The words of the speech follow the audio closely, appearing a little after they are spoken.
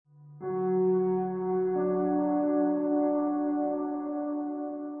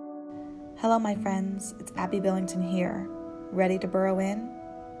Hello, my friends. It's Abby Billington here. Ready to burrow in?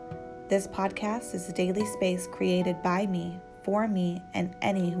 This podcast is a daily space created by me, for me, and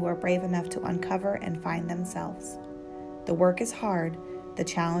any who are brave enough to uncover and find themselves. The work is hard, the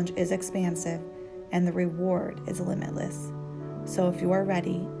challenge is expansive, and the reward is limitless. So if you are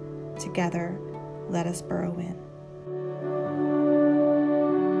ready, together, let us burrow in.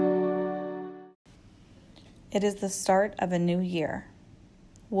 It is the start of a new year.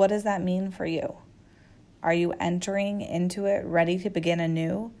 What does that mean for you? Are you entering into it ready to begin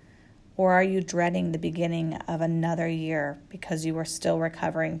anew? Or are you dreading the beginning of another year because you are still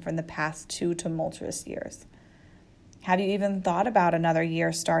recovering from the past 2 tumultuous years? Have you even thought about another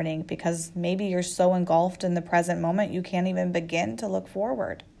year starting because maybe you're so engulfed in the present moment you can't even begin to look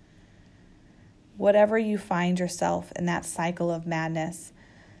forward? Whatever you find yourself in that cycle of madness,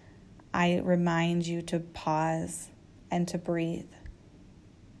 I remind you to pause and to breathe.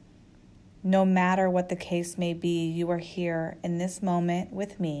 No matter what the case may be, you are here in this moment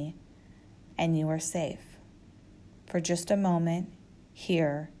with me, and you are safe. For just a moment,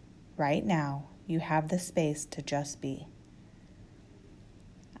 here, right now, you have the space to just be.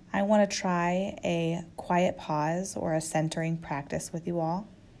 I want to try a quiet pause or a centering practice with you all.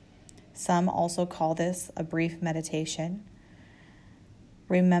 Some also call this a brief meditation.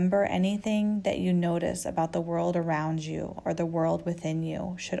 Remember, anything that you notice about the world around you or the world within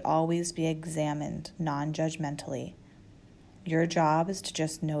you should always be examined non-judgmentally. Your job is to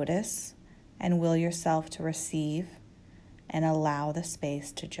just notice and will yourself to receive and allow the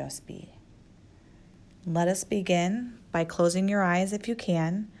space to just be. Let us begin by closing your eyes if you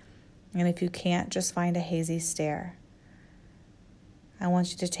can, and if you can't, just find a hazy stare. I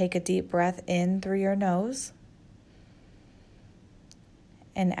want you to take a deep breath in through your nose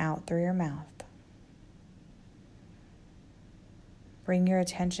and out through your mouth. Bring your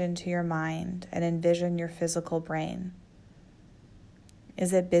attention to your mind and envision your physical brain.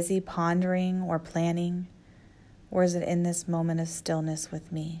 Is it busy pondering or planning, or is it in this moment of stillness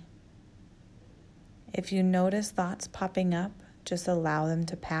with me? If you notice thoughts popping up, just allow them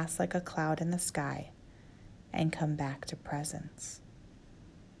to pass like a cloud in the sky and come back to presence.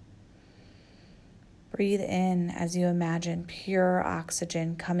 Breathe in as you imagine pure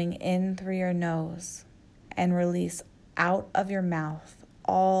oxygen coming in through your nose and release out of your mouth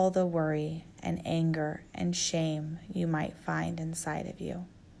all the worry and anger and shame you might find inside of you.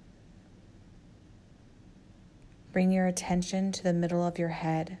 Bring your attention to the middle of your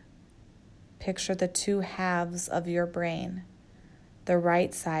head. Picture the two halves of your brain, the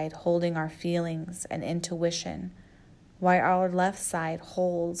right side holding our feelings and intuition, while our left side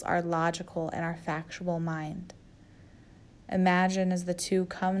holds our logical and our factual mind. Imagine as the two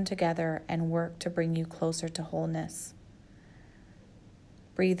come together and work to bring you closer to wholeness.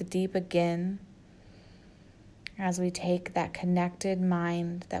 Breathe deep again as we take that connected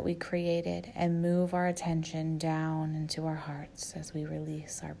mind that we created and move our attention down into our hearts as we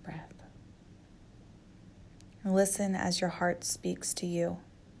release our breath. Listen as your heart speaks to you.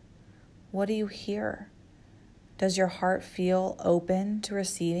 What do you hear? Does your heart feel open to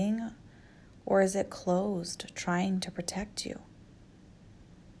receiving, or is it closed, trying to protect you?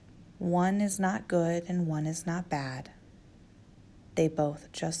 One is not good and one is not bad. They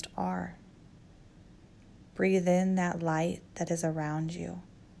both just are. Breathe in that light that is around you.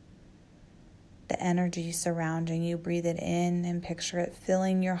 The energy surrounding you, breathe it in and picture it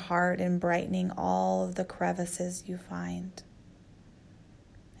filling your heart and brightening all of the crevices you find.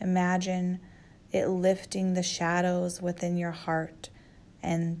 Imagine it lifting the shadows within your heart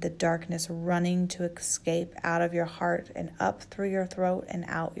and the darkness running to escape out of your heart and up through your throat and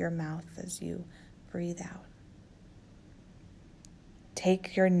out your mouth as you breathe out.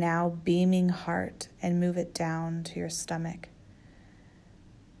 Take your now beaming heart and move it down to your stomach.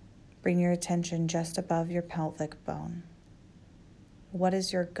 Bring your attention just above your pelvic bone. What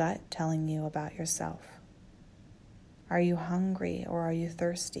is your gut telling you about yourself? Are you hungry or are you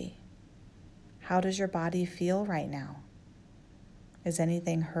thirsty? How does your body feel right now? Is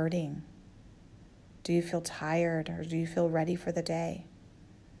anything hurting? Do you feel tired or do you feel ready for the day?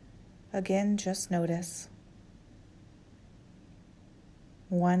 Again, just notice.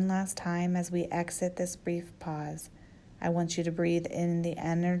 One last time as we exit this brief pause, I want you to breathe in the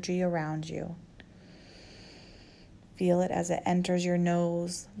energy around you. Feel it as it enters your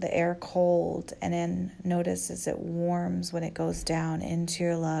nose, the air cold, and then notice as it warms when it goes down into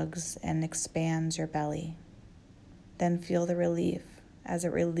your lungs and expands your belly. Then feel the relief as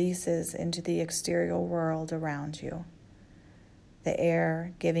it releases into the exterior world around you. The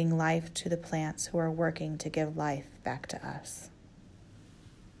air giving life to the plants who are working to give life back to us.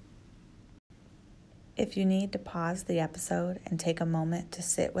 If you need to pause the episode and take a moment to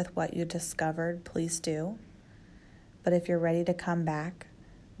sit with what you discovered, please do. But if you're ready to come back,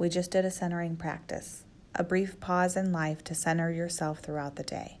 we just did a centering practice, a brief pause in life to center yourself throughout the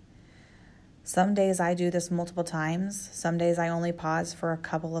day. Some days I do this multiple times. Some days I only pause for a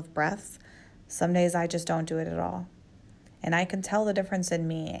couple of breaths. Some days I just don't do it at all. And I can tell the difference in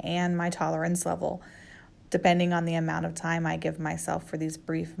me and my tolerance level, depending on the amount of time I give myself for these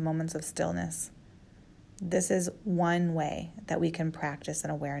brief moments of stillness. This is one way that we can practice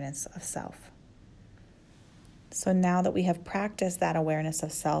an awareness of self. So now that we have practiced that awareness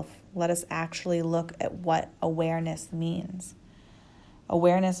of self, let us actually look at what awareness means.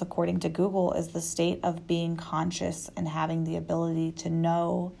 Awareness, according to Google, is the state of being conscious and having the ability to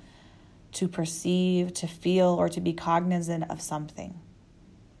know, to perceive, to feel, or to be cognizant of something.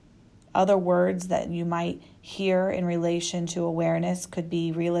 Other words that you might hear in relation to awareness could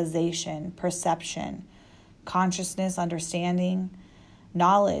be realization, perception, consciousness, understanding,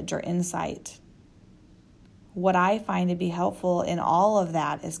 knowledge, or insight. What I find to be helpful in all of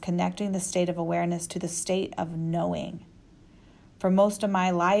that is connecting the state of awareness to the state of knowing. For most of my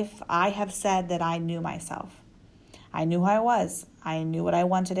life, I have said that I knew myself. I knew who I was. I knew what I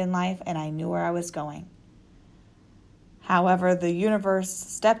wanted in life, and I knew where I was going. However, the universe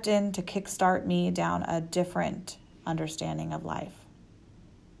stepped in to kickstart me down a different understanding of life.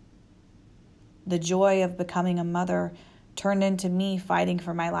 The joy of becoming a mother turned into me fighting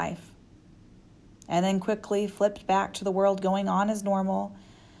for my life, and then quickly flipped back to the world going on as normal,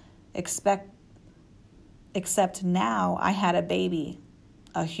 except now I had a baby,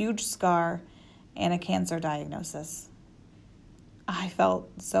 a huge scar, and a cancer diagnosis. I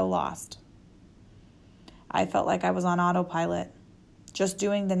felt so lost. I felt like I was on autopilot, just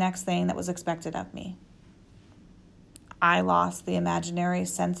doing the next thing that was expected of me. I lost the imaginary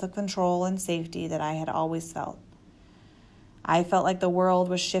sense of control and safety that I had always felt. I felt like the world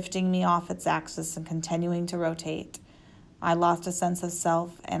was shifting me off its axis and continuing to rotate. I lost a sense of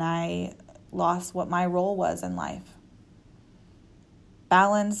self, and I lost what my role was in life.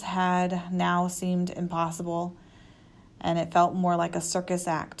 Balance had now seemed impossible, and it felt more like a circus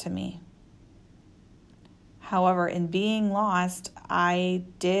act to me. However, in being lost, I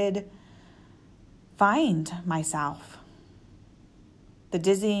did find myself. The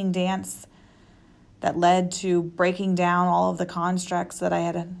dizzying dance that led to breaking down all of the constructs that I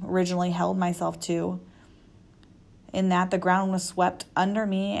had originally held myself to, in that the ground was swept under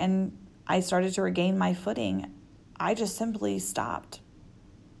me and I started to regain my footing. I just simply stopped.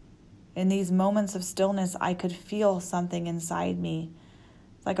 In these moments of stillness, I could feel something inside me,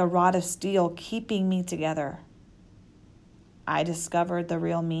 like a rod of steel keeping me together. I discovered the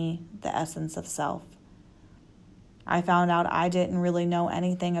real me, the essence of self. I found out I didn't really know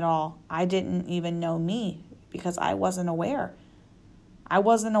anything at all. I didn't even know me because I wasn't aware. I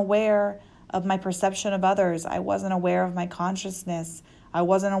wasn't aware of my perception of others. I wasn't aware of my consciousness. I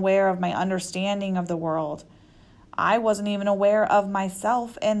wasn't aware of my understanding of the world. I wasn't even aware of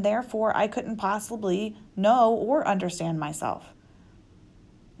myself, and therefore I couldn't possibly know or understand myself.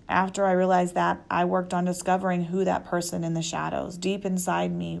 After I realized that, I worked on discovering who that person in the shadows, deep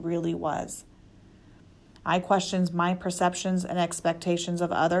inside me, really was. I questioned my perceptions and expectations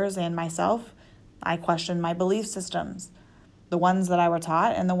of others and myself. I questioned my belief systems, the ones that I were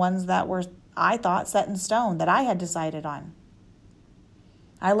taught and the ones that were, I thought, set in stone, that I had decided on.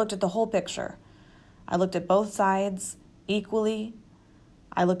 I looked at the whole picture. I looked at both sides equally.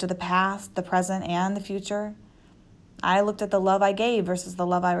 I looked at the past, the present, and the future. I looked at the love I gave versus the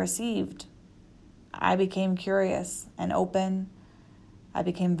love I received. I became curious and open. I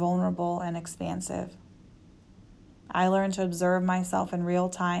became vulnerable and expansive. I learned to observe myself in real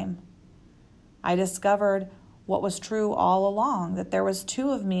time. I discovered what was true all along, that there was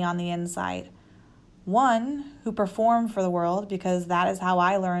two of me on the inside. One who performed for the world, because that is how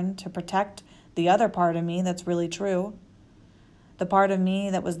I learned to protect the other part of me that's really true. The part of me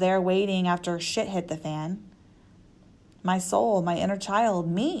that was there waiting after shit hit the fan. My soul, my inner child,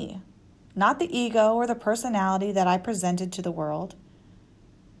 me. Not the ego or the personality that I presented to the world.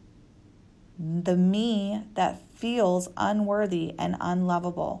 The me that feels unworthy and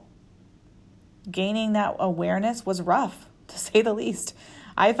unlovable. Gaining that awareness was rough, to say the least.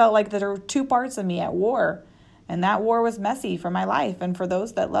 I felt like there were two parts of me at war, and that war was messy for my life and for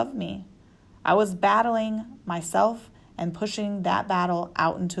those that loved me. I was battling myself and pushing that battle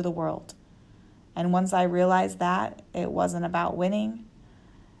out into the world. And once I realized that, it wasn't about winning.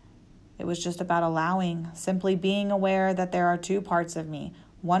 It was just about allowing, simply being aware that there are two parts of me.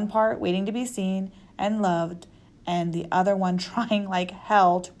 One part waiting to be seen and loved, and the other one trying like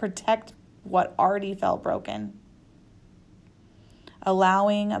hell to protect what already felt broken.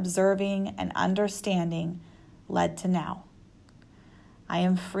 Allowing, observing, and understanding led to now. I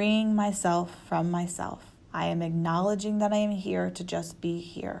am freeing myself from myself. I am acknowledging that I am here to just be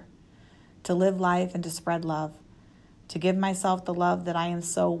here, to live life and to spread love, to give myself the love that I am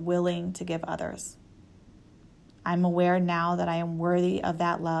so willing to give others. I'm aware now that I am worthy of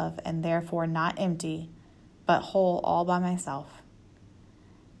that love and therefore not empty, but whole all by myself.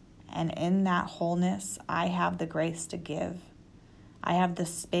 And in that wholeness, I have the grace to give. I have the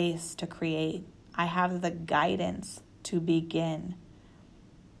space to create. I have the guidance to begin.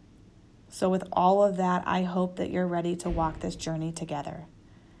 So with all of that, I hope that you're ready to walk this journey together.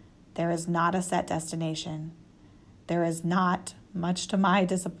 There is not a set destination. There is not, much to my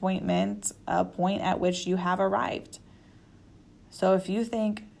disappointment, a point at which you have arrived. So if you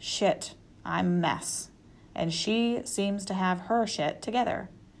think, shit, I'm a mess, and she seems to have her shit together,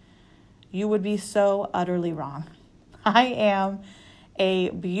 you would be so utterly wrong. I am a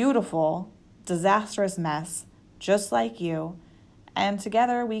beautiful, disastrous mess, just like you, and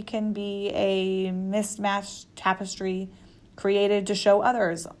together we can be a mismatched tapestry created to show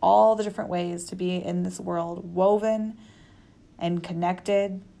others all the different ways to be in this world, woven and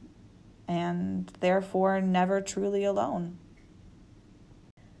connected, and therefore never truly alone.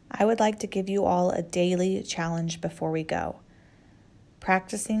 I would like to give you all a daily challenge before we go.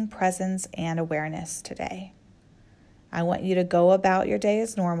 Practicing presence and awareness today. I want you to go about your day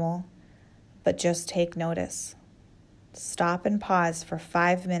as normal, but just take notice. Stop and pause for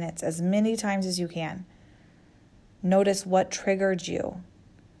 5 minutes, as many times as you can. Notice what triggered you.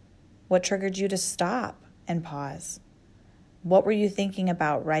 What triggered you to stop and pause? What were you thinking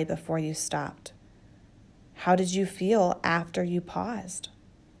about right before you stopped? How did you feel after you paused?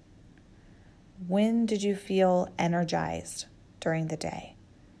 When did you feel energized during the day?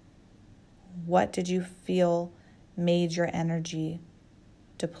 What did you feel made your energy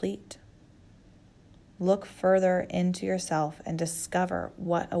deplete? Look further into yourself and discover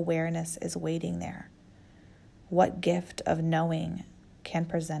what awareness is waiting there. What gift of knowing can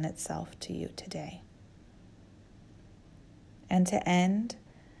present itself to you today? And to end,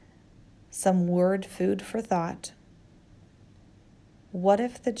 some word food for thought. What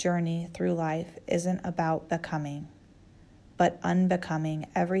if the journey through life isn't about becoming, but unbecoming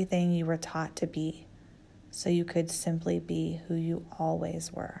everything you were taught to be, so you could simply be who you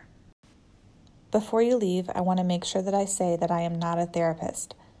always were? Before you leave, I want to make sure that I say that I am not a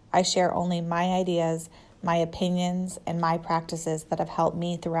therapist. I share only my ideas, my opinions, and my practices that have helped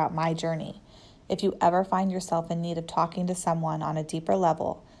me throughout my journey. If you ever find yourself in need of talking to someone on a deeper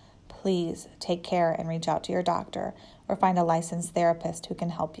level, please take care and reach out to your doctor or find a licensed therapist who can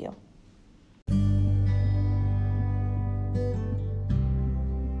help you.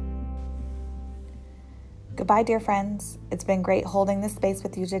 Goodbye, dear friends. It's been great holding this space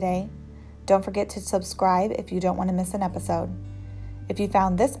with you today. Don't forget to subscribe if you don't want to miss an episode. If you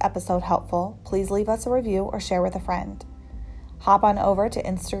found this episode helpful, please leave us a review or share with a friend. Hop on over to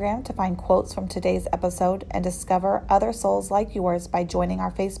Instagram to find quotes from today's episode and discover other souls like yours by joining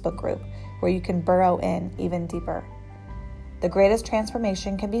our Facebook group, where you can burrow in even deeper. The greatest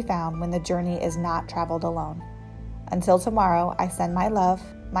transformation can be found when the journey is not traveled alone. Until tomorrow, I send my love,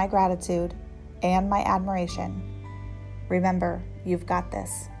 my gratitude, and my admiration. Remember, you've got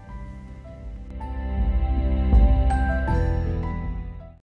this.